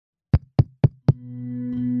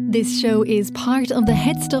This show is part of the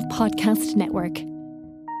Head Stuff Podcast Network.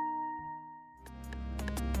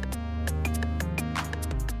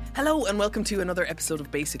 Hello and welcome to another episode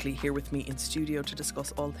of Basically. Here with me in studio to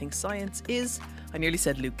discuss all things science is, I nearly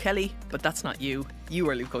said Luke Kelly, but that's not you. You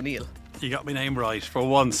are Luke O'Neill. You got my name right for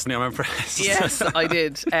once. Now I'm impressed. Yes, I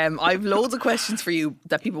did. I've loads of questions for you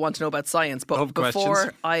that people want to know about science. But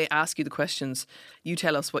before I ask you the questions, you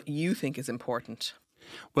tell us what you think is important.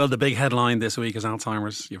 Well, the big headline this week is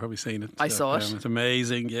Alzheimer's. You've probably seen it. I saw it. It's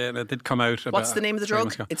amazing. Yeah, it did come out. What's the name of the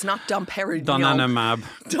drug? It's not domperidone.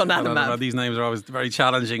 Donanemab. These names are always very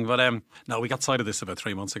challenging. But no, we got sight of this about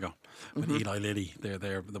 3 months ago with Eli Lilly.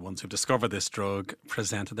 They're the ones who discovered this drug,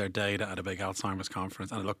 presented their data at a big Alzheimer's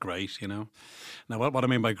conference, and it looked great, you know. Now, what I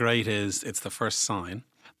mean by great is it's the first sign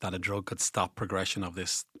that a drug could stop progression of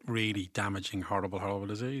this really damaging, horrible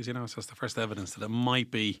disease. You know, so it's the first evidence that it might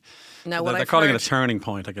be. Now, they're calling it a turning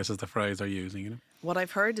point, I guess, is the phrase they're using. You know, what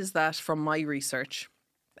I've heard is that from my research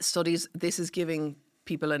studies, this is giving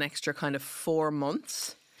people an extra kind of 4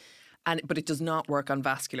 months. But it does not work on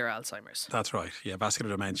vascular Alzheimer's. That's right. Yeah, vascular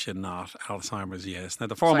dementia, not Alzheimer's, yes. Now,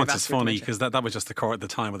 the 4 months is funny because that was just the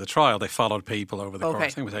time of the trial. They followed people over the course. I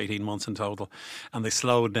think it was 18 months in total. And they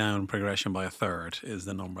slowed down progression by a third is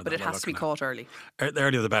the number. But it has to be caught early. The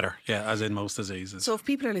earlier the better, yeah, as in most diseases. So if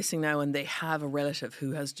people are listening now and they have a relative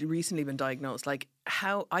who has recently been diagnosed, like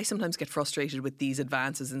how I sometimes get frustrated with these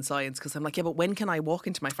advances in science because I'm like, yeah, but when can I walk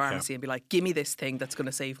into my pharmacy and be like, give me this thing that's going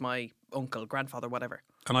to save my uncle, grandfather, whatever.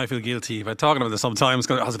 And I feel guilty about talking about this sometimes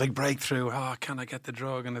because it has a big breakthrough. Oh, can I get the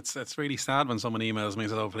drug? And it's really sad when someone emails me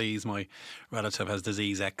and says, oh, please, my relative has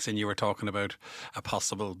disease X and you were talking about a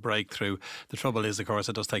possible breakthrough. The trouble is, of course,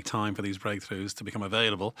 it does take time for these breakthroughs to become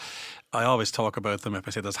available. I always talk about them if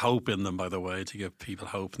I say there's hope in them, by the way, to give people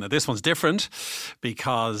hope. Now, this one's different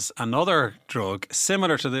because another drug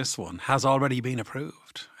similar to this one has already been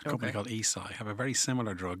approved. A company called Eisai have a very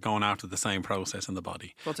similar drug going after the same process in the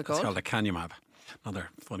body. What's it called? It's called lecanemab. Another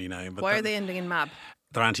funny name. But why are they ending in mab?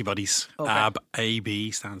 They're antibodies.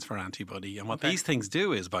 AB stands for antibody. And what these things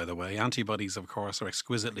do is, by the way, antibodies, of course, are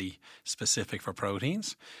exquisitely specific for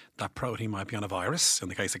proteins. That protein might be on a virus. In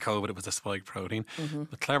the case of COVID, it was the spike protein.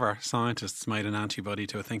 The clever scientists made an antibody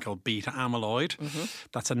to a thing called beta amyloid.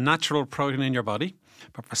 That's a natural protein in your body,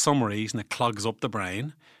 but for some reason it clogs up the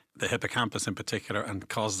brain, the hippocampus in particular, and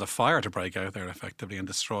causes a fire to break out there effectively and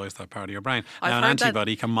destroys that part of your brain. Now, an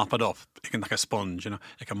antibody can mop it up. It can, like a sponge, you know,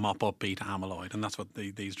 it can mop up beta amyloid, and that's what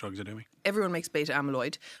these drugs are doing. Everyone makes beta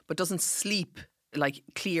amyloid, but doesn't sleep like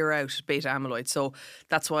clear out beta amyloid. So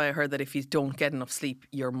that's why I heard that if you don't get enough sleep,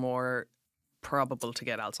 you're more probable to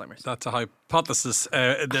get Alzheimer's. That's a hypothesis.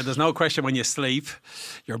 There's no question when you sleep,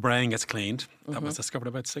 your brain gets cleaned. That was discovered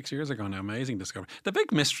about 6 years ago now. Amazing discovery. The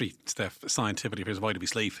big mystery, Steph, scientifically, is why do we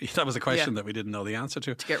sleep? That was a question that we didn't know the answer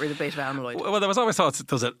to. To get rid of beta amyloid. Well, there was always thoughts,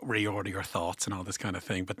 does it reorder your thoughts and all this kind of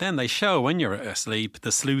thing? But then they show when you're asleep,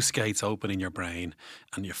 the sluice gates open in your brain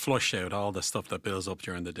and you flush out all the stuff that builds up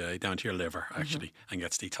during the day down to your liver, actually, and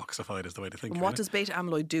gets detoxified is the way to think and about it. what does beta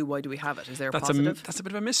amyloid do? Why do we have it? Is there a positive? That's a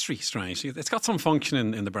bit of a mystery, strange. It's got some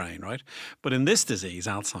function in the brain, right? But in this disease,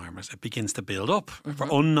 Alzheimer's, it begins to build up for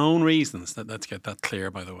unknown reasons. Let's get that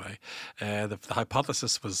clear, by the way. The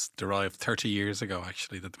hypothesis was derived 30 years ago,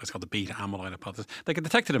 actually. That was called the beta amyloid hypothesis. They get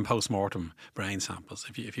detected in post-mortem brain samples.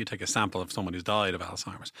 If you take a sample of someone who's died of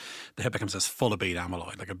Alzheimer's, the hippocampus is full of beta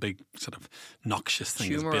amyloid, like a big sort of noxious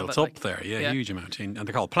thing is built up there. Yeah, huge amount. And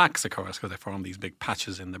they're called plaques, of course, because they form these big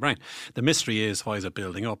patches in the brain. The mystery is, why is it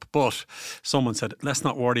building up? But someone said, let's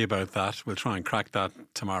not worry about that. We'll try and crack that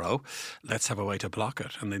tomorrow. Let's have a way to block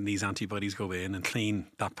it. And then these antibodies go in and clean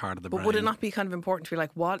that part of the brain. But would it not be kind of important to be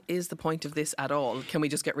like, what is the point of this at all? Can we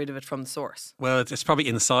just get rid of it from the source? Well, it's probably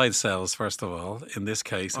inside cells, first of all. In this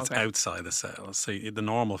case, it's outside the cells. So the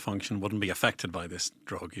normal function wouldn't be affected by this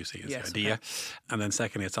drug, you see, is the idea. And then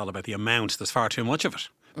secondly, it's all about the amount. There's far too much of it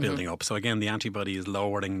building up. So again, the antibody is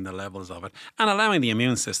lowering the levels of it and allowing the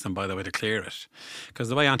immune system, by the way, to clear it. Because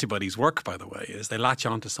the way antibodies work, by the way, is they latch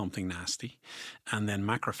onto something nasty and then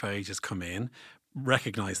macrophages come in,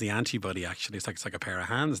 recognise the antibody, actually. It's like a pair of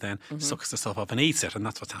hands then, sucks the stuff up and eats it. And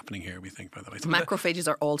that's what's happening here, we think, by the way. So macrophages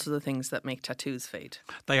are also the things that make tattoos fade.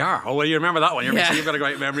 They are. Oh, well, you remember that one. You've got a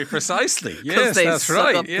great memory. Precisely. Yes, they that's suck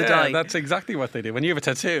right. up the dye. That's exactly what they do. When you have a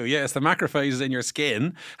tattoo, yes, the macrophages in your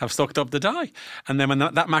skin have sucked up the dye. And then when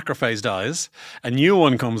that macrophage dies, a new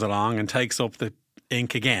one comes along and takes up the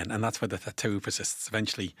ink again. And that's where the tattoo persists.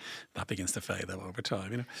 Eventually, that begins to fade over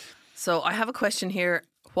time, you know. So I have a question here.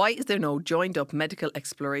 Why is there no joined up medical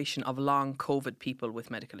exploration of long COVID people with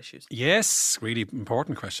medical issues? Yes, really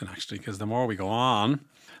important question actually, because the more we go on,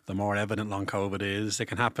 the more evident long COVID is. It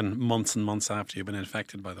can happen months and months after you've been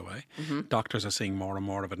infected, by the way. Doctors are seeing more and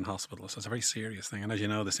more of it in hospitals. So it's a very serious thing. And as you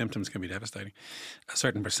know, the symptoms can be devastating. A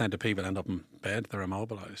certain percent of people end up in bed, they're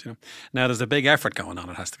immobilised. Now, there's a big effort going on,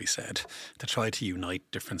 it has to be said, to try to unite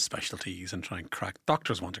different specialties and try and crack.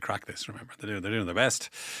 Doctors want to crack this, remember. They're doing their best.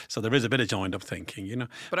 So there is a bit of joined up thinking,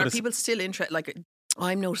 But are people still interested? Like,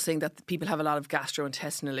 I'm noticing that people have a lot of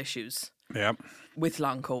gastrointestinal issues with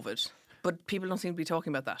long COVID. But people don't seem to be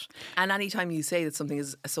talking about that. And anytime you say that something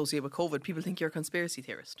is associated with COVID, people think you're a conspiracy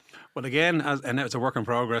theorist. Well, again, and it's a work in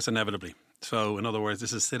progress, inevitably. So, in other words,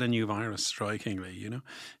 this is still a new virus, strikingly,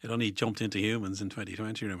 It only jumped into humans in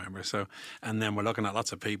 2020, remember? So, and then we're looking at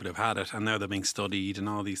lots of people who've had it, and now they're being studied, and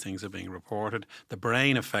all these things are being reported. The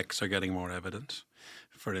brain effects are getting more evident.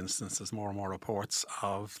 For instance, there's more and more reports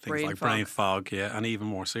of things brain fog, and even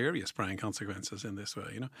more serious brain consequences in this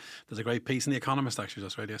way. There's a great piece in The Economist actually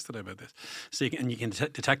just read yesterday about this. So you can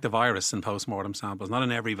detect the virus in post-mortem samples, not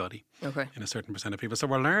in everybody, in a certain percent of people. So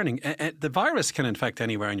we're learning. The virus can infect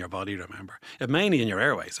anywhere in your body, remember. Mainly in your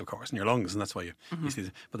airways, of course, in your lungs, and that's why you see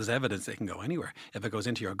it. But there's evidence it can go anywhere. If it goes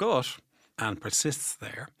into your gut and persists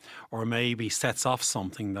there, or maybe sets off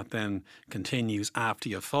something that then continues after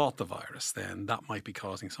you've fought the virus, then that might be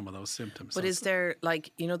causing some of those symptoms. But is there,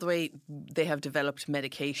 the way they have developed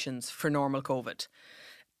medications for normal COVID?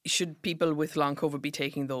 Should people with long COVID be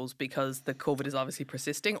taking those because the COVID is obviously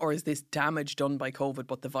persisting, or is this damage done by COVID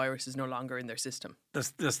but the virus is no longer in their system?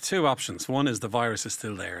 There's two options. One is the virus is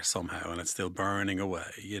still there somehow and it's still burning away,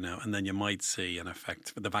 and then you might see an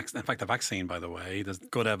effect. In fact, the vaccine, by the way, there's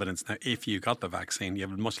good evidence now if you got the vaccine, you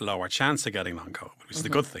have a much lower chance of getting long COVID, which is a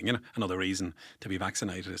good thing. Another reason to be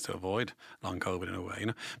vaccinated is to avoid long COVID in a way.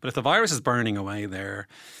 But if the virus is burning away there,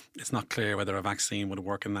 it's not clear whether a vaccine would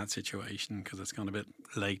work in that situation because it's gone a bit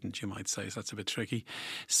latent, you might say, so that's a bit tricky.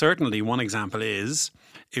 Certainly, one example is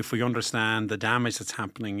if we understand the damage that's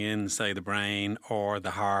happening in, say, the brain or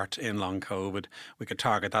the heart in long COVID, we could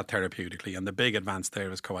target that therapeutically. And the big advance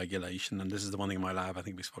there is coagulation. And this is the one thing in my lab I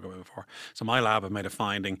think we spoke about before. So my lab have made a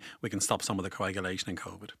finding we can stop some of the coagulation in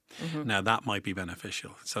COVID. Now, that might be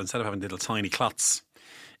beneficial. So instead of having little tiny clots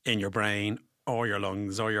in your brain or your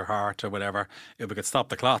lungs or your heart or whatever, if we could stop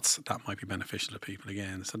the clots, that might be beneficial to people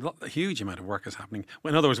again. So a huge amount of work is happening.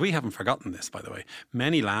 Well, in other words, we haven't forgotten this, by the way.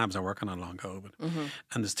 Many labs are working on long COVID.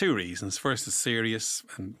 And there's two reasons. First, it's serious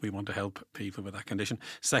and we want to help people with that condition.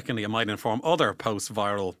 Secondly, it might inform other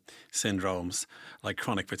post-viral syndromes like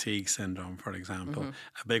chronic fatigue syndrome, for example.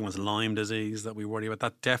 A big one's Lyme disease that we worry about.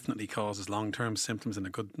 That definitely causes long-term symptoms in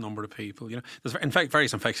a good number of people. There's, in fact,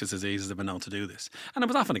 various infectious diseases have been known to do this. And it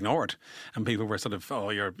was often ignored. And people were sort of,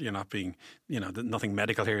 you're not being, nothing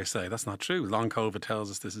medical here to say. That's not true. Long COVID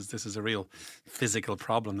tells us this is a real physical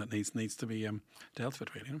problem that needs to be dealt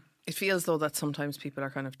with, really. It feels though that sometimes people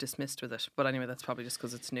are kind of dismissed with it. But anyway, that's probably just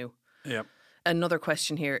because it's new. Yeah. Another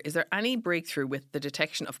question here. Is there any breakthrough with the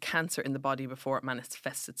detection of cancer in the body before it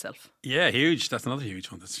manifests itself? Yeah, huge. That's another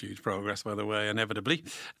huge one. That's huge progress, by the way, inevitably.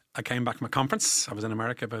 I came back from a conference. I was in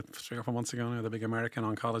America about 3 or 4 months ago now, the big American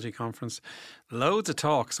Oncology Conference. Loads of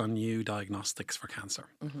talks on new diagnostics for cancer.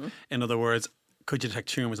 In other words, could you detect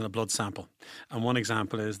tumours in a blood sample? And one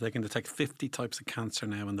example is they can detect 50 types of cancer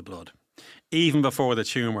now in the blood, even before the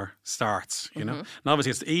tumour starts, And obviously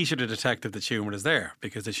it's easier to detect if the tumour is there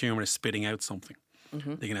because the tumour is spitting out something.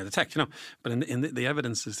 They can now detect, But the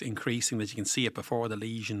evidence is increasing that you can see it before the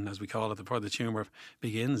lesion, as we call it, before the tumour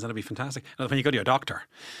begins. That'd be fantastic. Now, when you go to your doctor,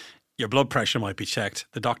 your blood pressure might be checked.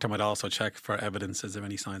 The doctor might also check for evidence of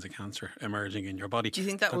any signs of cancer emerging in your body. Do you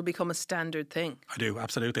think that will become a standard thing? I do,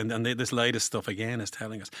 absolutely. And this latest stuff, again, is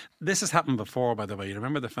telling us. This has happened before, by the way. You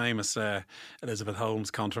remember the famous Elizabeth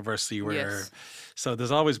Holmes controversy where... Yes. So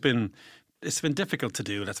there's always been... It's been difficult to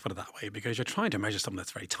do, let's put it that way, because you're trying to measure something that's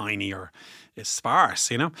very tiny or is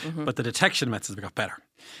sparse, But the detection methods have got better.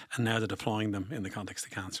 And now they're deploying them in the context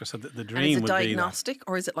of cancer. So the dream would be... And is it diagnostic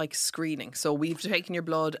or is it like screening? So we've taken your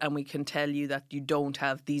blood and we can tell you that you don't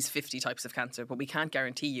have these 50 types of cancer, but we can't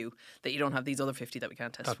guarantee you that you don't have these other 50 that we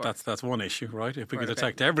can't test for. That's one issue, right? If we could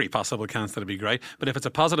detect every possible cancer, that'd be great. But if it's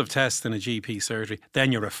a positive test in a GP surgery,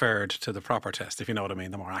 then you're referred to the proper test, if you know what I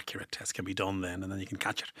mean. The more accurate test can be done then, and then you can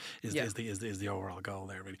catch it, is the overall goal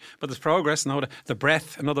there, really. But there's progress. No, the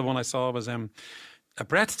breath, another one I saw was... a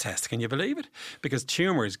breath test. Can you believe it? Because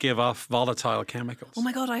tumours give off volatile chemicals. Oh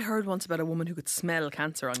my God, I heard once about a woman who could smell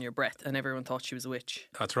cancer on your breath and everyone thought she was a witch.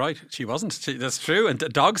 That's right. She wasn't. That's true. And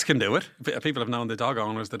dogs can do it. People have known the dog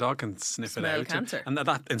owners. The dog can sniff it out. Cancer. And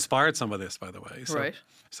that inspired some of this, by the way. So, right.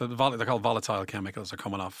 So they're called volatile chemicals are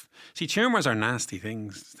coming off. See, tumours are nasty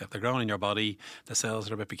things. If they're growing in your body, the cells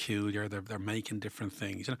are a bit peculiar. They're making different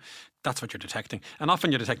things. You know, that's what you're detecting. And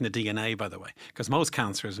often you're detecting the DNA, by the way, because most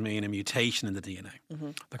cancers mean a mutation in the DNA.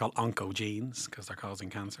 Mm-hmm. They're called oncogenes because they're causing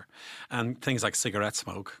cancer. And things like cigarette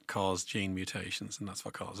smoke cause gene mutations, and that's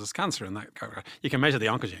what causes cancer. In that, you can measure the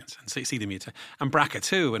oncogenes and see the mutation. And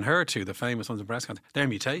BRCA2 and HER2, the famous ones in breast cancer, they're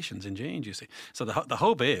mutations in genes, you see. So the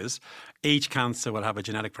hope is each cancer will have a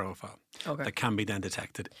genetic profile that can be then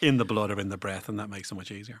detected in the blood or in the breath, and that makes it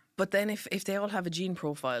much easier. But then if they all have a gene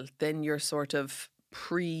profile, then you're sort of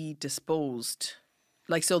predisposed.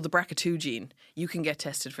 Like, so the BRCA2 gene, you can get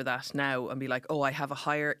tested for that now and be like, oh, I have a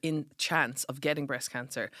higher chance of getting breast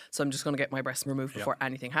cancer, so I'm just going to get my breast removed before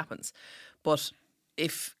anything happens. But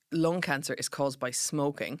if lung cancer is caused by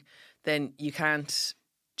smoking, then you can't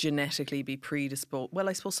genetically be predisposed. Well,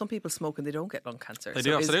 I suppose some people smoke and they don't get lung cancer. They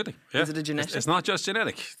do, absolutely. Is it a genetic? It's not just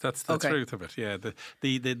genetic. That's the truth of it. Yeah, the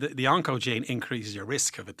oncogene increases your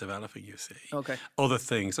risk of it developing, you see. Okay. Other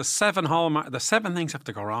things. The 7 things have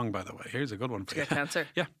to go wrong, by the way. Here's a good one for you. To get cancer?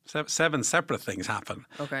 Yeah. 7 separate things happen.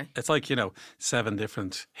 Okay. It's like, 7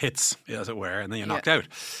 different hits, as it were, and then you're knocked out.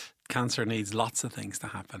 Cancer needs lots of things to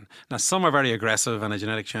happen. Now, some are very aggressive and a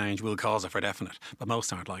genetic change will cause it for definite, but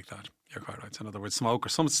most aren't like that. You're quite right. So in other words,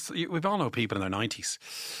 smokers. We've all know people in their 90s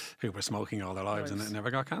who were smoking all their lives and never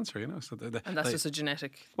got cancer, So and that's just a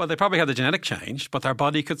genetic... Well, they probably had the genetic change, but their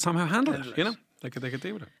body could somehow handle it, They could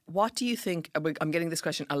deal with it. What do you think... I'm getting this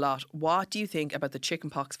question a lot. What do you think about the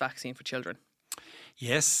chickenpox vaccine for children?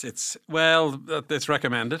 Yes, it's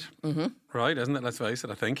recommended, right, isn't it? Let's face it,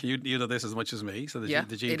 I think. You know this as much as me, so the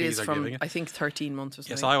GPs are giving it. I think 13 months or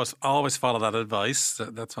something. Yes, I always follow that advice.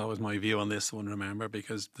 That's always my view on this one, remember,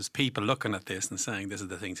 because there's people looking at this and saying this is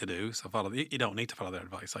the thing to do, so you don't need to follow their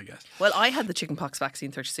advice, I guess. Well, I had the chickenpox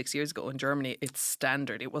vaccine 36 years ago in Germany. It's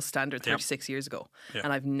standard. It was standard 36 years ago,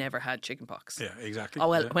 and I've never had chickenpox. Yeah, exactly. Oh,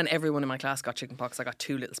 well, when everyone in my class got chickenpox, I got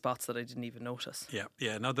 2 little spots that I didn't even notice.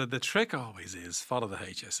 Yeah. No, the trick always is follow the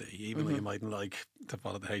HSE, even though you mightn't like to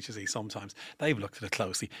follow the HSE sometimes. They've looked at it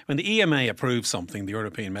closely. When the EMA approves something, the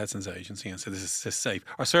European Medicines Agency, and says this is safe,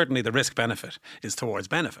 or certainly the risk benefit is towards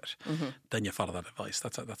benefit, then you follow that advice.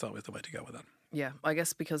 That's always the way to go with that. Yeah, I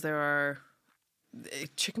guess because there are...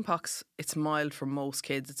 Chickenpox, it's mild for most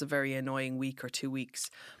kids. It's a very annoying week or 2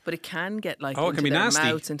 weeks, but it can get it can be their nasty.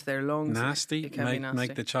 Mouths, into their lungs. Nasty, it can be nasty.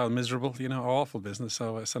 Make the child miserable. Awful business.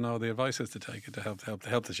 So no, the advice is to take it to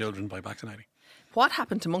help the children by vaccinating. What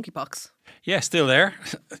happened to monkeypox? Yeah, still there.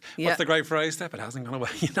 What's the great phrase? Step, it hasn't gone away.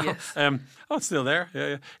 Yes. It's still there.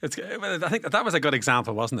 Yeah. I think that was a good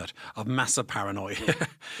example, wasn't it, of massive paranoia.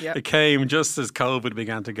 It came just as COVID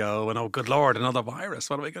began to go, and oh, good Lord, another virus.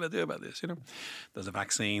 What are we going to do about this? There's a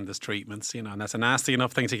vaccine, there's treatments, and that's a nasty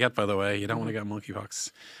enough thing to get, by the way. You don't want to get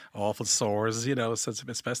monkeypox, awful sores, so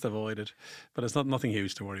it's best avoided. But it's nothing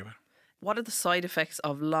huge to worry about. What are the side effects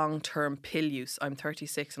of long-term pill use? I'm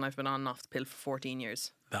 36 and I've been on and off the pill for 14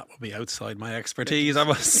 years. That would be outside my expertise, I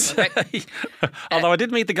must say. Although I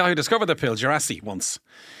did meet the guy who discovered the pill, Gerasi, once.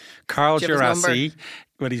 Carl Gerasi.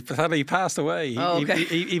 Well, he passed away.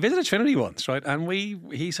 He visited Trinity once, right? And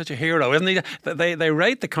he's such a hero, isn't he? They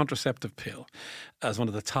rate the contraceptive pill as one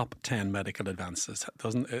of the top 10 medical advances.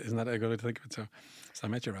 Isn't that a good way to think of it? So I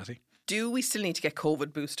met Gerasi. Do we still need to get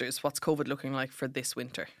COVID boosters? What's COVID looking like for this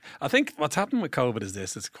winter? I think what's happening with COVID is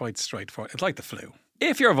this. It's quite straightforward. It's like the flu.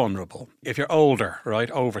 If you're vulnerable, if you're older,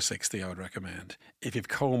 right, over 60, I would recommend. If you've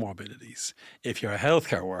comorbidities, if you're a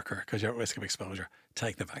healthcare worker because you're at risk of exposure,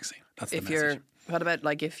 take the vaccine. That's the message. What about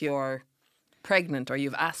if you're pregnant or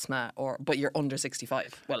you've asthma but you're under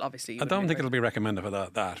 65? Well, obviously I don't think it'll be recommended for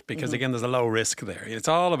that because again there's a low risk there. It's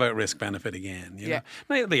all about risk benefit again. You know?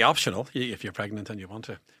 Now, it'll be optional if you're pregnant and you want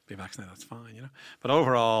to be vaccinated, that's fine, But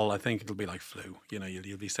overall I think it'll be like flu.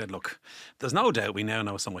 You'll be said, look, there's no doubt we now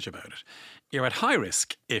know so much about it. You're at high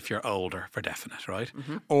risk if you're older for definite, right?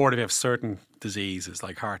 Or if you have certain diseases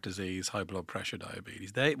like heart disease, high blood pressure,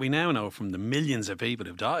 diabetes. We now know from the millions of people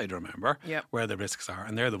who've died, remember, where the risks are,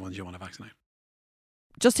 and they're the ones you want to vaccinate.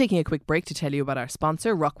 Just taking a quick break to tell you about our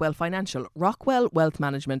sponsor, Rockwell Financial. Rockwell Wealth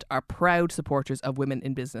Management are proud supporters of women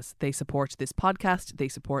in business. They support this podcast, they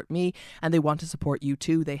support me, and they want to support you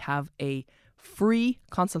too. They have a free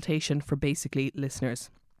consultation for Basically listeners.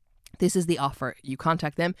 This is the offer. You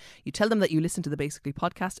contact them, you tell them that you listen to the Basically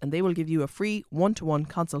podcast, and they will give you a free one-to-one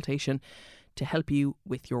consultation to help you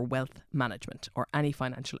with your wealth management or any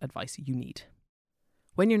financial advice you need.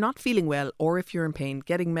 When you're not feeling well or if you're in pain,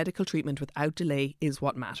 getting medical treatment without delay is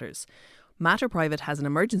what matters. Mater Private has an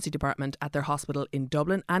emergency department at their hospital in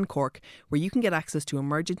Dublin and Cork where you can get access to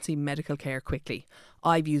emergency medical care quickly.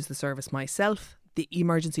 I've used the service myself. The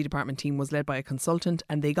emergency department team was led by a consultant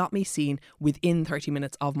and they got me seen within 30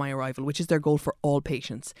 minutes of my arrival, which is their goal for all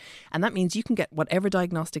patients. And that means you can get whatever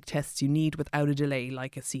diagnostic tests you need without a delay,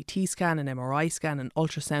 like a CT scan, an MRI scan, an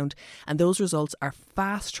ultrasound, and those results are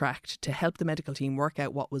fast-tracked to help the medical team work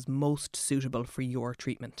out what was most suitable for your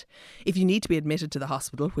treatment. If you need to be admitted to the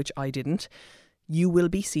hospital, which I didn't, you will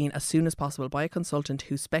be seen as soon as possible by a consultant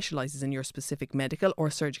who specialises in your specific medical or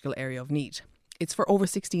surgical area of need. It's for over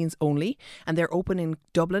 16s only, and they're open in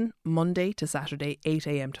Dublin Monday to Saturday 8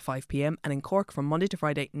 a.m. to 5 p.m. and in Cork from Monday to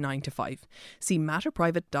Friday 9 to 5. See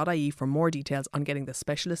matterprivate.ie for more details on getting the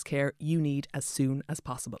specialist care you need as soon as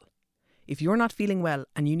possible. If you're not feeling well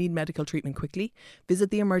and you need medical treatment quickly, visit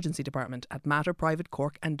the emergency department at Mater Private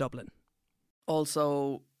Cork and Dublin.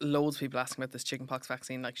 Also, loads of people asking about this chickenpox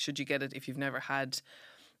vaccine. Like, should you get it if you've never had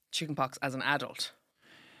chickenpox as an adult?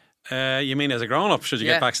 You mean as a grown-up, should you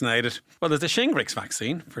get vaccinated? Well, there's the Shingrix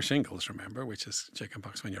vaccine for shingles, remember, which is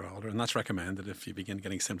chickenpox when you're older, and that's recommended if you begin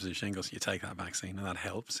getting symptoms of shingles, you take that vaccine, and that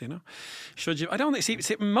helps, you know. Should you? I don't think,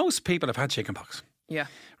 see, most people have had chickenpox. Yeah.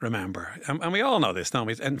 Remember. And we all know this, don't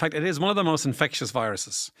we? In fact, it is one of the most infectious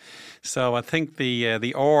viruses. So I think the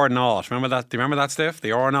R0, remember that? Do you remember that, Steph?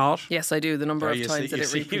 The R0? Yes, I do. The number of times that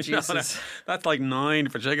it reproduces. That's like 9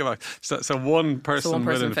 for chickenpox. So one person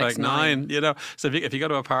will infect 9, you know. So if you go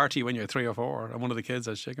to a party when you're 3 or 4 and one of the kids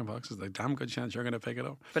has chickenpox, there's a damn good chance you're going to pick it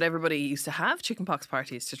up. But everybody used to have chickenpox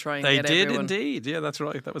parties to try and get everyone. They did indeed. Yeah, that's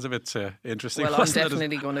right. That was a bit interesting. Well, I'm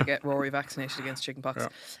definitely going to get Rory vaccinated against chickenpox. Yeah.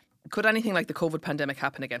 Could anything like the COVID pandemic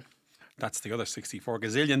happen again? That's the other $64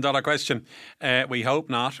 gazillion question. We hope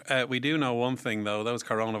not. We do know one thing, though. Those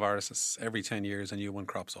coronaviruses, every 10 years, a new one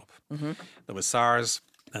crops up. Mm-hmm. There was SARS,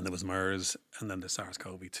 then there was MERS, and then the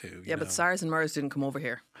SARS-CoV-2. Yeah, but SARS and MERS didn't come over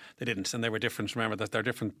here. They didn't, and they were different. Remember that they're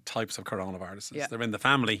different types of coronaviruses. Yeah. They're in the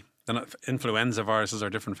family. The influenza viruses are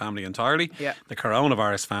a different family entirely. Yeah. The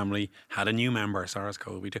coronavirus family had a new member,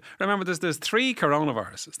 SARS-CoV-2. Remember, there's 3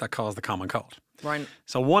 coronaviruses that cause the common cold. Right.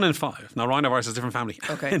 So 1 in 5. Now, rhinovirus is a different family.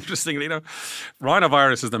 Okay. Interestingly, you know,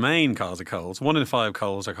 rhinovirus is the main cause of colds. 1 in 5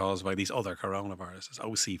 colds are caused by these other coronaviruses.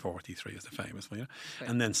 OC43 is the famous one. You know?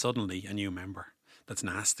 Okay. And then suddenly a new member that's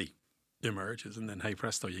nasty emerges, and then hey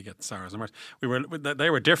presto, you get SARS and MERS. They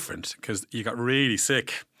were different because you got really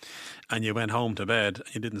sick and you went home to bed.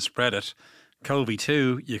 You didn't spread it.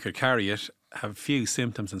 COVID-2, you could carry it, have few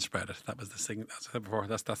symptoms and spread it. That was the thing. That's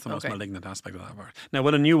the most malignant aspect of that virus. Now,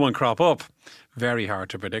 will a new one crop up? Very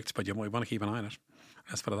hard to predict, but you might want to keep an eye on it.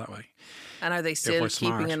 Let's put it that way. And are they still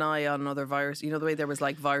keeping an eye on other viruses? You know, the way there was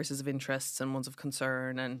like viruses of interest and ones of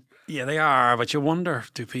concern, and yeah, they are. But you wonder,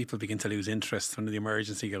 do people begin to lose interest when the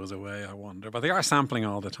emergency goes away? I wonder. But they are sampling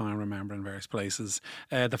all the time. Remember, in various places.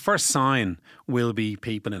 The first sign will be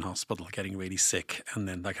people in hospital getting really sick, and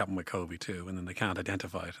then like happened with COVID-2, and then they can't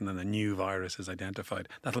identify it, and then a new virus is identified.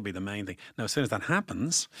 That'll be the main thing. Now, as soon as that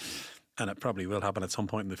happens, and it probably will happen at some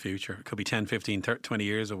point in the future, it could be 10, 15, 30, 20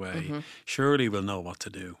 years away, surely we'll know what to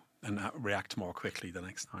do and react more quickly the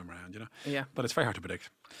next time around, you know? Yeah. But it's very hard to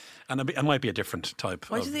predict. And it might be a different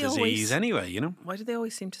type of disease anyway, you know? Why do they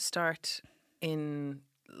always seem to start in,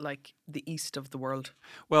 like, the east of the world?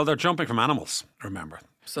 Well, they're jumping from animals, remember.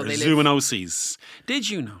 So they're zoonoses. Did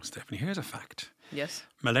you know, Stephanie, here's a fact. Yes.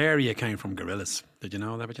 Malaria came from gorillas. Did you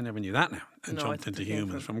know that? But you never knew that now. And jumped into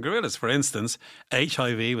humans from gorillas. For instance,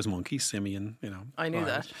 HIV was monkeys, simian, you know. I knew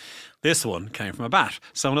that. This one came from a bat.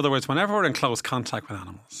 So in other words, whenever we're in close contact with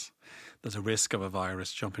animals, there's a risk of a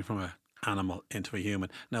virus jumping from an animal into a human.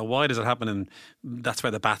 Now, why does it happen? And that's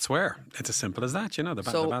where the bats were. It's as simple as that, you know. The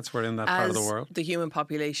bats were in that part of the world. The human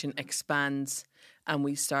population expands and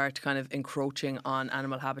we start kind of encroaching on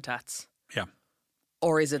animal habitats. Yeah.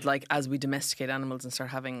 Or is it like as we domesticate animals and start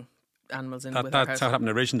having animals in with That's how it happened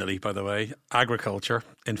originally, by the way. Agriculture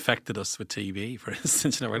infected us with TB, for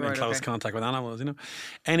instance. You know, we're in close contact with animals, you know.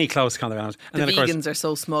 Any close contact with animals. And the vegans are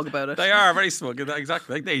so smug about it. They are very smug,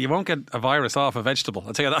 exactly. You won't get a virus off a vegetable,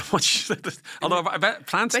 I'll tell you that much. Although I bet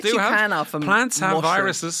plants plants have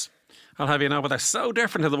viruses. I'll have you know, but they're so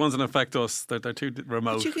different to the ones that infect us. They're too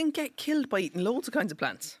remote. But you can get killed by eating loads of kinds of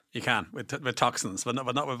plants. You can, with toxins, but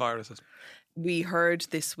not with viruses. We heard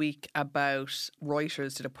this week about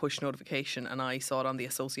Reuters did a push notification, and I saw it on the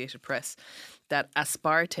Associated Press, that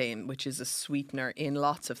aspartame, which is a sweetener in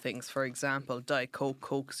lots of things, for example, Diet Coke,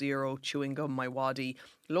 Coke Zero, chewing gum, My Waddy,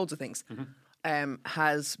 loads of things,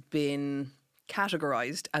 has been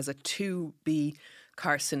categorized as a 2B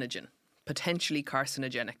carcinogen, potentially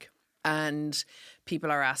carcinogenic. And people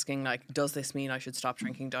are asking, like, does this mean I should stop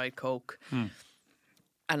drinking Diet Coke?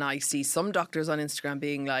 And I see some doctors on Instagram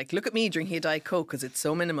being like, look at me drinking a Diet Coke because it's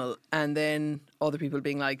so minimal. And then other people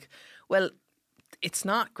being like, well, it's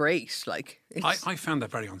not great. Like, I found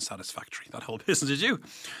that very unsatisfactory, that whole business. Did you?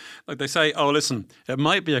 Like they say, oh, listen, it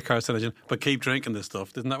might be a carcinogen, but keep drinking this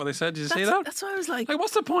stuff. Isn't that what they said? Did you see that? That's why I was like,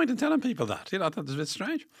 what's the point in telling people that? You know, I thought it was a bit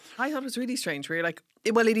strange. I thought it was really strange where you're like,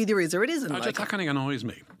 well, it either is or it isn't. That kind of annoys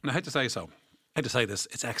me. And I hate to say so. I hate to say this,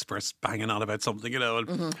 it's experts banging on about something, you know,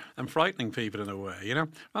 and frightening people in a way, you know.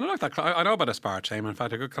 And I like that. I know about aspartame. In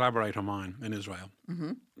fact, a good collaborator of mine in Israel.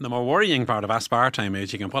 The more worrying part of aspartame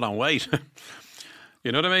is you can put on weight.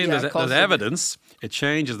 You know what I mean? Yeah, there's evidence it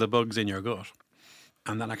changes the bugs in your gut.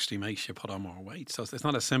 And that actually makes you put on more weight. So it's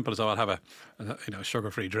not as simple as, oh, I'll have a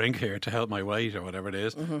sugar-free drink here to help my weight or whatever it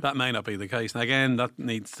is. That may not be the case. And again, that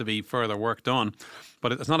needs to be further work done.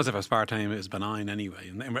 But it's not as if aspartame is benign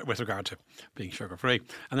anyway with regard to being sugar-free.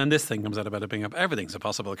 And then this thing comes out about it being everything's a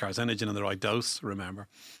possible carcinogen in the right dose, remember.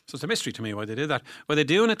 So it's a mystery to me why they did that. Were they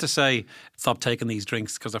doing it to say, stop taking these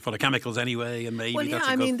drinks because they're full of chemicals anyway and maybe that's a good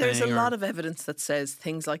thing? Well, yeah, there's a lot of evidence that says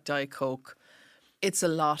things like Diet Coke, it's a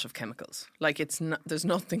lot of chemicals. Like, there's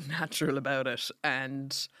nothing natural about it.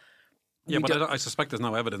 And yeah, but I suspect there's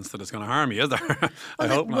no evidence that it's going to harm you, is there? I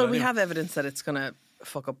hope not. Well, we have evidence that it's going to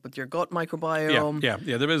fuck up with your gut microbiome.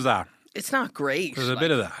 Yeah, there is that. It's not great. There's a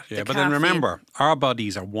bit of that, yeah. But then remember, our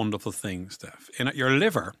bodies are wonderful things, Steph. Your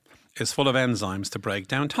liver is full of enzymes to break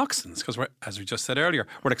down toxins because as we just said earlier,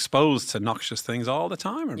 we're exposed to noxious things all the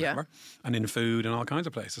time, remember? And in food and all kinds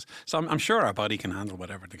of places. So I'm sure our body can handle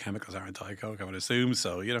whatever the chemicals are in Diet Coke. I would assume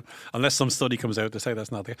so, you know, unless some study comes out to say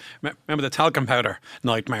that's not the case. Remember the talcum powder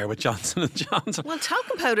nightmare with Johnson & Johnson? Well,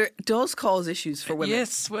 talcum powder does cause issues for women.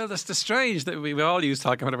 Yes, well, that's the strange that we all use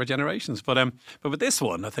talcum powder for generations. But with this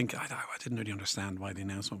one, I think I didn't really understand why the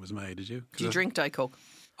announcement was made, did you? Do you drink Diet Coke?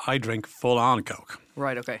 I drink full-on Coke.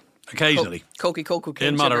 Right, okay. Occasionally. Coke.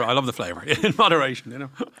 In moderation. I love the flavour. In moderation, you know.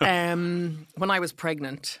 When I was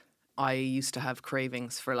pregnant, I used to have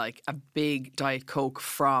cravings for like a big Diet Coke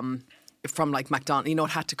from like McDonald's. You know,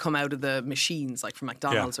 it had to come out of the machines, like from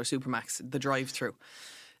McDonald's or Supermax, the drive-through.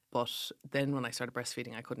 But then when I started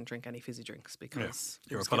breastfeeding, I couldn't drink any fizzy drinks because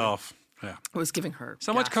you were put off. Yeah. I was giving her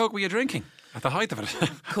So much Coke were you drinking at the height of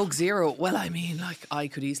it? Coke Zero. Well, I mean, like, I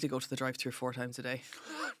could easily go to the drive-through 4 times a day.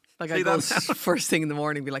 Like, I go first thing in the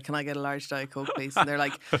morning, be like, can I get a large Diet Coke, please? And they're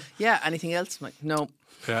like, yeah, anything else? I'm like, no.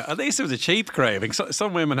 Yeah, at least it was a cheap craving.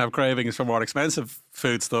 Some women have cravings for more expensive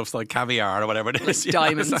foodstuffs like caviar or whatever it is. Like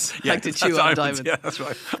diamonds. Like to chew on diamonds. Yeah, that's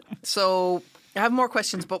right. So I have more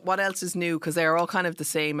questions, but what else is new? Because they're all kind of the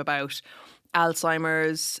same about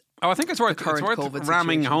Alzheimer's. Oh, I think it's worth COVID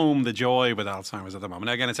ramming situation. home the joy with Alzheimer's at the moment.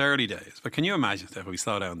 Now, again, it's early days, but can you imagine if we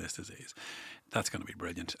slow down this disease? That's going to be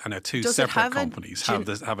brilliant. And now two separate companies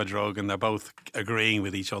have a drug and they're both agreeing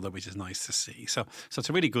with each other, which is nice to see. So it's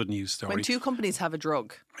a really good news story. When 2 companies have a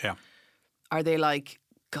drug, yeah, are they like,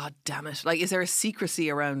 God damn it. Like, is there a secrecy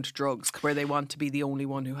around drugs where they want to be the only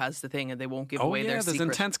one who has the thing and they won't give away their secret? There's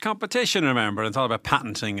intense competition, remember. It's all about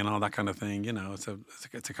patenting and all that kind of thing. You know,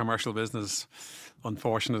 it's a commercial business,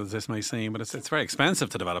 unfortunate as this may seem, but it's very expensive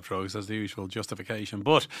to develop drugs as the usual justification.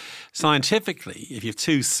 But scientifically, if you have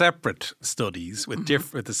 2 separate studies with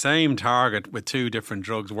with the same target with 2 different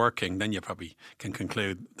drugs working, then you probably can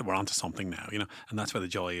conclude that we're onto something now, you know, and that's where the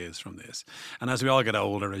joy is from this. And as we all get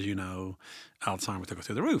older, as you know, Alzheimer's will go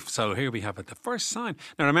through the roof. So here we have it, the first sign.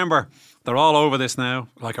 Now remember, they're all over this now,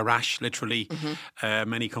 like a rash, literally.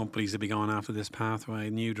 Many companies will be going after this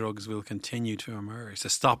pathway. New drugs will continue to emerge to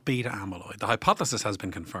stop beta amyloid. The hypothesis has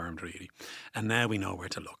been confirmed, really. And now we know where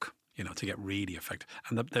to look, you know, to get really effective.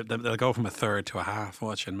 And they'll go from 1/3 to 1/2,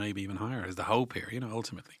 watch, and maybe even higher is the hope here, you know,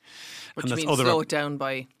 ultimately. Which means slow it down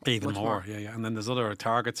by even more. Yeah. And then there's other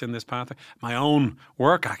targets in this pathway. My own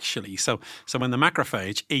work, actually. So when the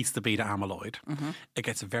macrophage eats the beta amyloid, it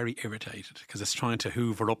gets very irritated because it's trying to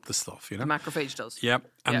hoover up the stuff, you know. The macrophage does. Yep.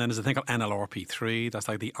 And then there's a thing called NLRP3. That's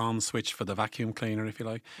like the on switch for the vacuum cleaner, if you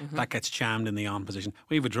like. That gets jammed in the on position.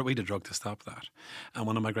 We had a drug to stop that. And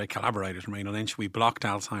one of my great collaborators, Marina Lynch, we blocked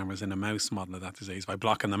Alzheimer's in a mouse model of that disease by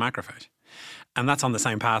blocking the macrophage. And that's on the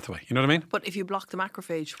same pathway. You know what I mean? But if you block the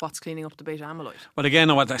macrophage, what's cleaning up the beta amyloid? Well, again,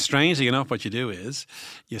 strangely enough, what you do is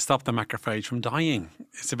you stop the macrophage from dying.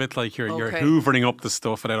 It's a bit like you're hoovering up the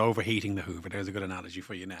stuff without overheating the hoover. There's a good analogy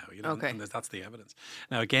for you now. You know? Okay. And that's the evidence.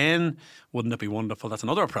 Now, again, wouldn't it be wonderful? That's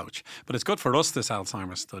another approach. But it's good for us, this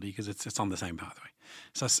Alzheimer's study, because it's on the same pathway.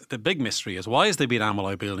 So the big mystery is, why is the beta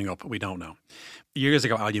amyloid building up? We don't know. Years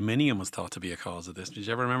ago, aluminium was thought to be a cause of this. Did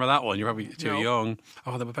you ever remember that one. You're probably too No. young.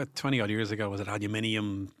 Oh, about 20 odd years ago, was it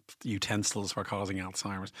aluminium utensils were causing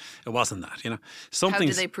Alzheimer's? It wasn't that, How Something.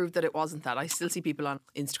 did they prove that it wasn't that? I still see people on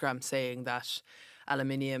Instagram saying that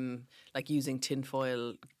aluminium, like using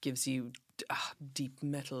tinfoil, gives you deep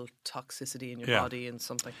metal toxicity in your Yeah. body and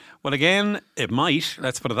something. Well, again, it might,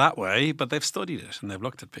 let's put it that way, but they've studied it and they've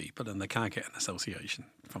looked at people and they can't get an association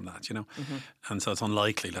from that, And so it's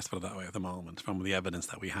unlikely, let's put it that way at the moment, from the evidence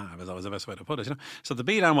that we have, is always the best way to put it, So the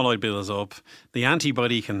beta amyloid builds up, the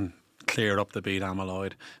antibody can clear up the beta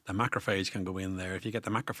amyloid, the macrophage can go in there. If you get the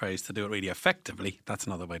macrophage to do it really effectively, that's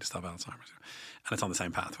another way to stop Alzheimer's. And it's on the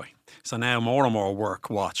same pathway. So now more and more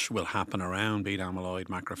watch will happen around beta amyloid,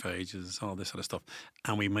 macrophages, all this sort of stuff.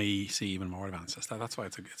 And we may see even more advances. That's why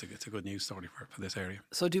it's a good news story for this area.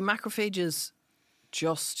 So do macrophages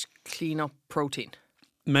just clean up protein?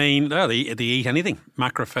 They eat anything.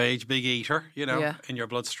 Macrophage, big eater, in your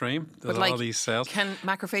bloodstream. There's all these cells. Can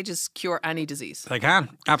macrophages cure any disease? They can,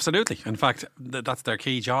 absolutely. In fact, that's their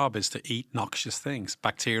key job, is to eat noxious things.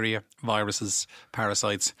 Bacteria, viruses,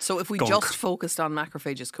 parasites. So if we gunk. just focused on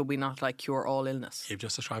macrophages, could we not cure all illness? You've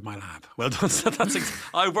just described my lab. Well done.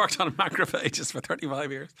 I worked on macrophages for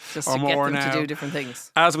 35 years Just or to get more them now. to do different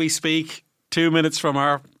things. As we speak, 2 minutes from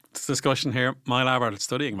our discussion here, my lab are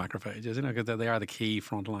studying macrophages, because they are the key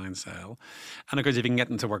frontline cell. And because if you can get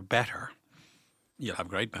them to work better, you'll have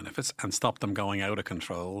great benefits, and stop them going out of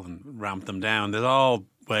control and ramp them down. There's all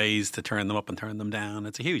ways to turn them up and turn them down.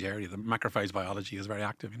 It's a huge area. The macrophage biology is very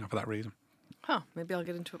active, for that reason. Maybe I'll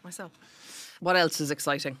get into it myself. What else is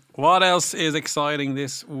exciting? What else is exciting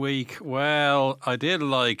this week? Well, I did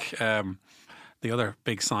like the other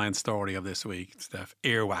big science story of this week, Steph,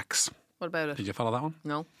 earwax. What about it? Did you follow that one?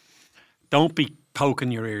 No. Don't be poking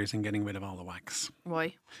your ears and getting rid of all the wax,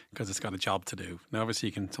 Why? because it's got a job to do. Now, obviously,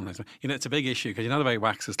 you can sometimes, it's a big issue because the way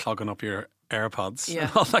wax is clogging up your AirPods Yeah.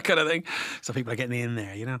 and all that kind of thing. So people are getting in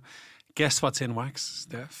there, Guess what's in wax,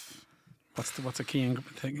 Steph? What's a key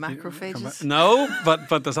thing? Macrophages? No,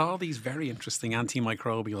 but there's all these very interesting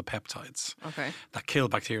antimicrobial peptides Okay. that kill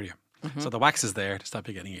bacteria. So the wax is there to stop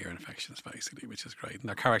you getting ear infections, basically, which is great. And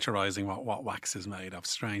they're characterising what wax is made of.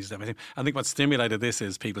 Strange as everything. I think what stimulated this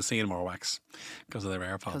is people seeing more wax because of their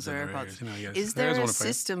AirPods. Because of in their AirPods. ears. Yes. Is There's there a one for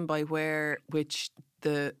you. system by which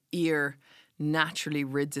the ear naturally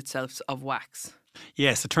rids itself of wax?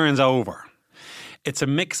 Yes, it turns over. It's a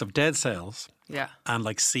mix of dead cells Yeah. and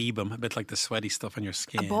like sebum, a bit like the sweaty stuff on your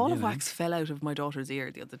skin. A ball of wax fell out of my daughter's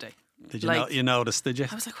ear the other day. Did you notice, did you?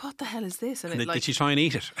 I was like, what the hell is this? And And it, did she try and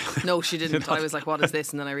eat it? no, she didn't. I was like, what is this?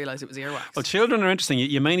 And then I realised it was earwax. Well, children are interesting.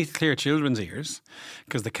 You may need to clear children's ears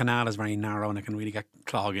because the canal is very narrow and it can really get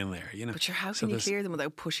clogged in there, But how So can you there's- clear them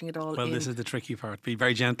without pushing it all Well, in? this is the tricky part. Be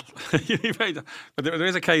very gentle. But there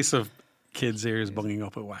is a case of kids' ears bunging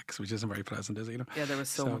up with wax, which isn't very pleasant, is it? Yeah, there was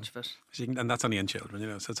so much of it. And that's only in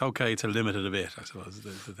children, So it's okay to limit it a bit, I suppose, is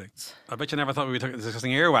the thing. I bet you never thought we were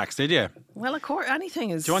discussing earwax, did you? Do Well, of course,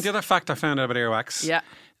 anything is. you want the other fact I found out about earwax? Yeah.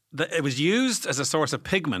 It was used as a source of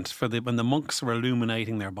pigment when the monks were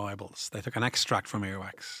illuminating their Bibles. They took an extract from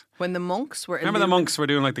earwax. When the monks were. Remember the monks were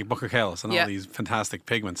doing like the Book of Kells and Yeah. all these fantastic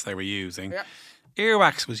pigments they were using? Yeah.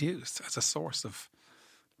 Earwax was used as a source of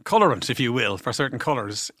colorant, if you will, for certain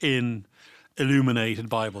colours in illuminated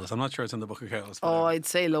Bibles. I'm not sure it's in the Book of Kells. But Oh, I'd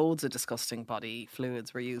say loads of disgusting body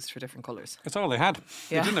fluids were used for different colours. it's all they had.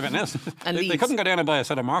 Yeah. They didn't have anything else. And they leaves. couldn't go down and buy a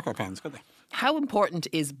set of marker pens, could they? How important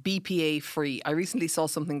is BPA free? I recently saw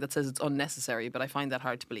something that says it's unnecessary, but I find that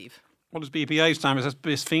hard to believe. What does BPA stand for? Is that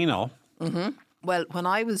bisphenol? Well, when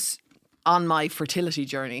I was on my fertility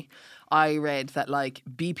journey, I read that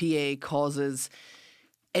BPA causes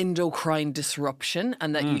endocrine disruption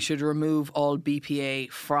and that you should remove all BPA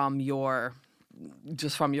from your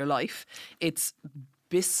life. It's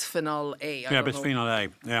bisphenol A. I Yeah, don't know. bisphenol A.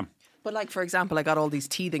 Yeah. But for example, I got all these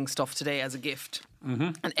teething stuff today as a gift,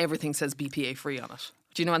 and everything says BPA free on it.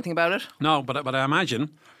 Do you know anything about it? No, but I imagine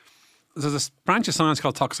there's this branch of science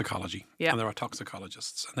called toxicology. Yeah. And there are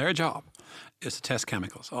toxicologists. And their job is to test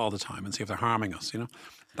chemicals all the time and see if they're harming us,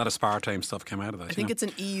 That aspartame stuff came out of that. I think it's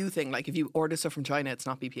an EU thing. Like if you order stuff from China, it's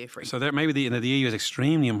not BPA free. So there, maybe the EU is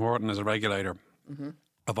extremely important as a regulator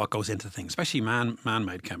of what goes into things, especially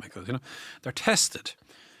man-made chemicals. They're tested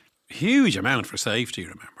huge amount for safety.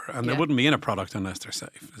 Remember, and they Yeah. wouldn't be in a product unless they're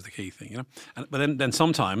safe. Is the key thing. But then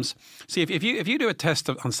sometimes, see if you do a test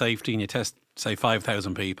on safety and you test say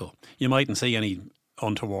 5,000 people, you mightn't see any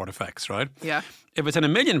untoward effects, right? Yeah. If it's in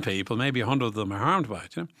 1 million people, maybe 100 of them are harmed by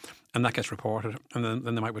it, and that gets reported, and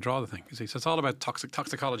then they might withdraw the thing. You see, so it's all about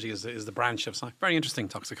toxicology is the branch of science. Very interesting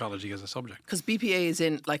toxicology as a subject. Because BPA is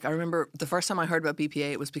in, I remember the first time I heard about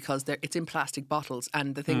BPA, it was because it's in plastic bottles.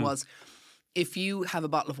 And the thing was, if you have a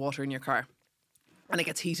bottle of water in your car and it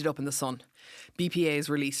gets heated up in the sun, BPA is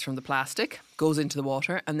released from the plastic, goes into the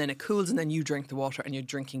water, and then it cools, and then you drink the water and you're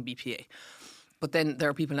drinking BPA. But then there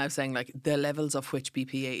are people now saying like the levels of which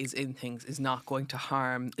BPA is in things is not going to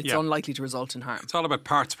harm. It's unlikely to result in harm. It's all about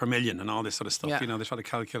parts per million and all this sort of stuff. Yeah. You know, they try to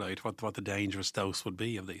calculate what the dangerous dose would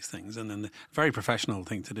be of these things. And then the very professional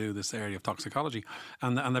thing to do, this area of toxicology.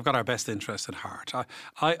 And they've got our best interest at heart.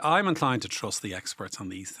 I'm inclined to trust the experts on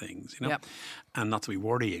these things, you know, and not to be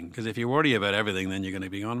worrying. Because if you worry about everything, then you're going to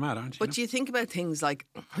be gone mad, aren't you? But do you think about things like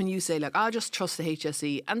when you say like, I'll just trust the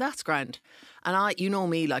HSE, and that's grand. And you know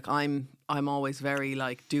me, like I'm always very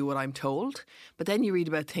like do what I'm told. But then you read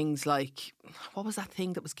about things like, what was that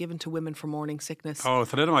thing that was given to women for morning sickness? Oh,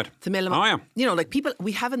 thalidomide. Thalidomide. Oh, yeah. You know, like people,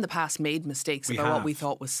 we have in the past made mistakes about what we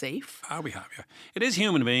thought was safe. We have, yeah. It is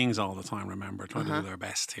human beings all the time, remember, trying to do their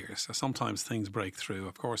best here. So sometimes things break through,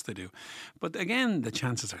 of course they do. But again, the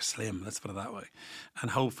chances are slim, let's put it that way.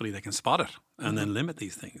 And hopefully they can spot it and then limit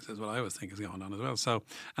these things, is what I always think is going on as well. So,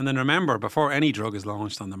 and then remember, before any drug is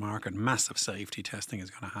launched on the market, massive safety testing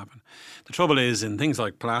is going to happen. The trouble is, in things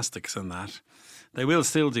like plastics and that, they will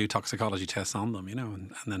still do toxicology tests on them, you know,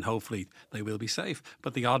 and then hopefully they will be safe.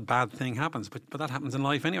 But the odd bad thing happens. But that happens in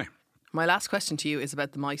life anyway. My last question to you is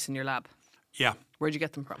about the mice in your lab. Yeah. Where'd you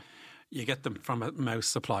get them from? You get them from a mouse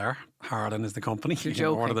supplier. Harlan is the company. You're you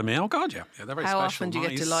joking. Order them in. Oh, God, yeah. They're very How special often do you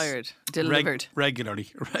get mice. delivered?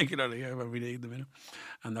 Regularly, yeah, when we need them, you know.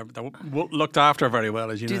 And they're looked after very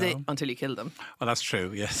well, as you know. Do they, until you kill them? Well, that's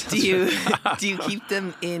true, yes. Do you keep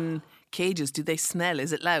them in cages? Do they smell?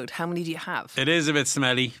 Is it loud? How many do you have? It is a bit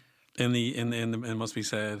smelly. It must be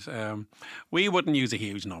said. We wouldn't use a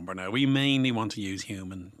huge number now. We mainly want to use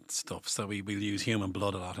human stuff, so we'll use human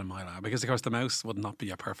blood a lot in my lab because, of course, the mouse would not be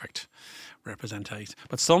a perfect representation.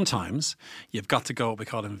 But sometimes you've got to go what we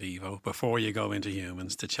call in vivo before you go into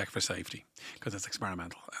humans to check for safety because it's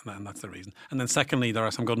experimental, and that's the reason. And then secondly, there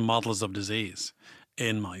are some good models of disease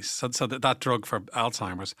in mice. So that drug for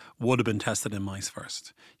Alzheimer's would have been tested in mice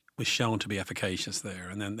first. Was shown to be efficacious there,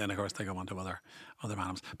 and then of course they go on to other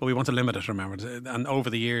animals. But we want to limit it, remember. And over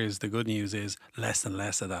the years, the good news is less and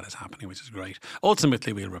less of that is happening, which is great.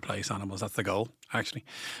 Ultimately, we'll replace animals. That's the goal, actually.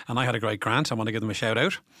 And I had a great grant. I want to give them a shout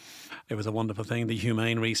out. It was a wonderful thing. The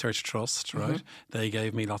Humane Research Trust, right? They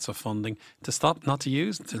gave me lots of funding to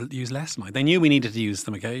use less mice. They knew we needed to use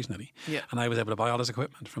them occasionally, and I was able to buy all this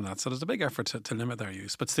equipment from that. So there's a big effort to limit their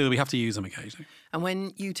use, but still we have to use them occasionally. And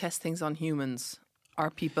when you test things on humans, are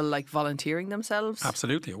people like volunteering themselves?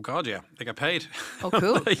 Absolutely. Oh, God, yeah. They get paid. Oh,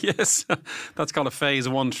 cool. Yes. That's called a phase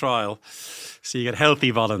 1 trial. So you get healthy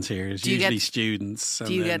volunteers, usually students.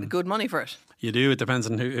 Do you get good money for it? You do. It depends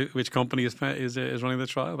on which company is running the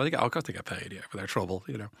trial. But of course they get paid, yeah, for their trouble,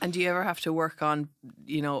 you know. And do you ever have to work on,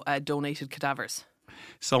 donated cadavers?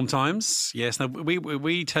 Sometimes, yes. Now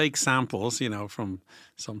we take samples, you know,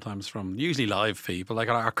 sometimes from usually live people. Like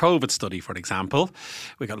our COVID study, for example,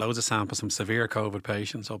 we got loads of samples from severe COVID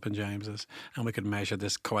patients up in James's, and we could measure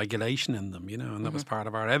this coagulation in them, you know, and that was part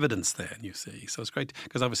of our evidence then. You see, so it's great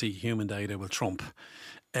because obviously human data will trump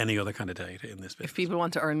any other kind of data in this business. If people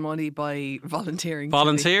want to earn money by volunteering,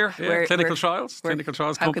 clinical trials how can they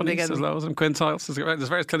companies, get as well as Quintiles. There's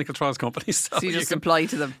various clinical trials companies. So you just apply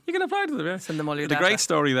to them. You can apply to them, yeah. Send them all your The data. great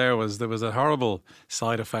story there was a horrible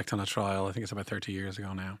side effect on a trial. I think it's about 30 years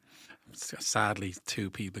ago now. Sadly, 2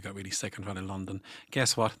 people got really sick and fell in London.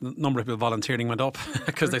 Guess what? The number of people volunteering went up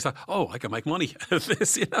because they thought, "Oh, I can make money out of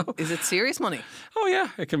this." You know, is it serious money? Oh yeah,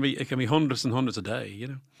 it can be hundreds and hundreds a day. You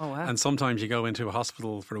know. Oh wow. And sometimes you go into a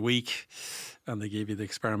hospital for a week, and they give you the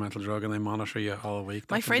experimental drug and they monitor you all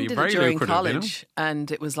week. My friend did it during college,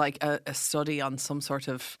 and it was like a study on some sort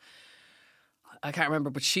of, I can't remember,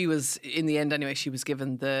 but she was in the end anyway. She was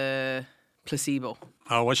given the placebo.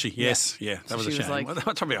 Oh, was she? Yes, yeah. That was a shame. Like,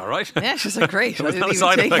 that's probably all right. Yeah, she was like, great. There was no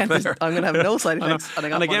side effect there. I'm going to have no side effects.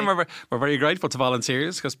 And again, we're very grateful to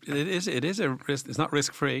volunteers because it is a risk. It's not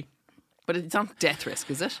risk free. But it's not death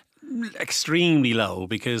risk, is it? Extremely low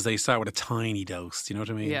because they start with a tiny dose. Do you know what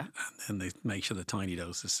I mean? Yeah. And then they make sure the tiny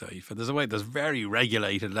dose is safe. And there's very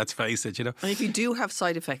regulated. Let's face it. You know. And if you do have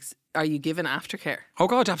side effects, are you given aftercare? Oh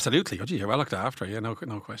God, absolutely. Oh, gee, you're well looked after. Yeah, no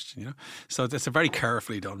question. You know. So it's a very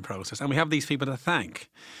carefully done process, and we have these people to thank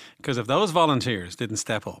because if those volunteers didn't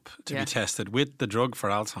step up to be tested with the drug for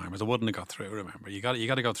Alzheimer's, it wouldn't have got through. Remember, you got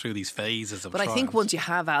to go through these phases of. But trials. I think once you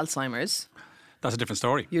have Alzheimer's. That's a different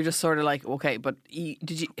story. You're just sort of like, okay, but you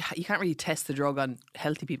can't really test the drug on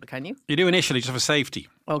healthy people, can you? You do initially just for safety.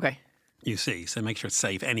 Okay. You see, so make sure it's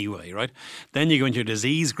safe anyway, right? Then you go into your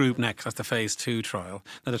disease group next. That's the phase 2 trial.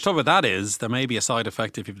 Now the trouble with that is there may be a side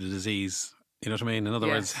effect if you have the disease You know what I mean? In other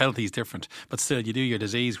Yes. words, healthy is different. But still, you do your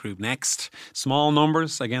disease group next. Small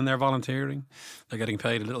numbers, again, they're volunteering. They're getting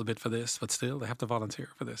paid a little bit for this, but still, they have to volunteer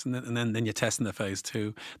for this. And then you test in the phase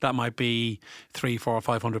 2. That might be 300, 400,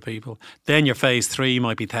 500 people. Then your phase 3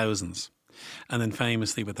 might be thousands. And then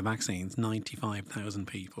famously with the vaccines, 95,000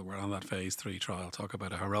 people were on that phase 3 trial. Talk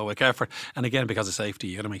about a heroic effort. And again, because of safety,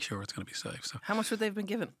 you got to make sure it's going to be safe. So, How much would they have been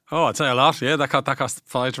given? oh, I'd say a lot. Yeah, that cost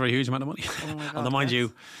Pfizer a huge amount of money. Oh my God, Although, mind yes.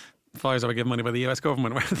 you, Pfizer were given money by the US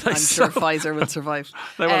government, weren't they? I'm sure Pfizer will survive.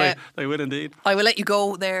 They will indeed. I will let you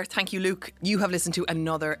go there. Thank you, Luke. You have listened to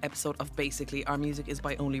another episode of Basically. Our music is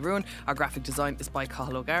by Only Ruin. Our graphic design is by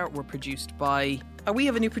Cathal O'Gar. We're produced by... we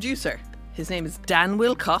have a new producer. His name is Dan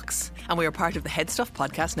Wilcox, and we are part of the Head Stuff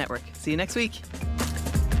Podcast Network. See you next week.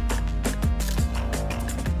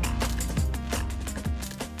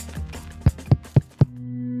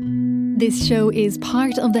 This show is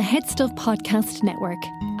part of the Head Stuff Podcast Network,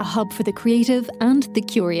 a hub for the creative and the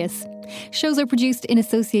curious. Shows are produced in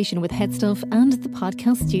association with Head Stuff and the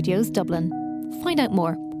Podcast Studios Dublin. Find out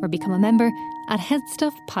more or become a member at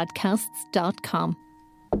headstuffpodcasts.com.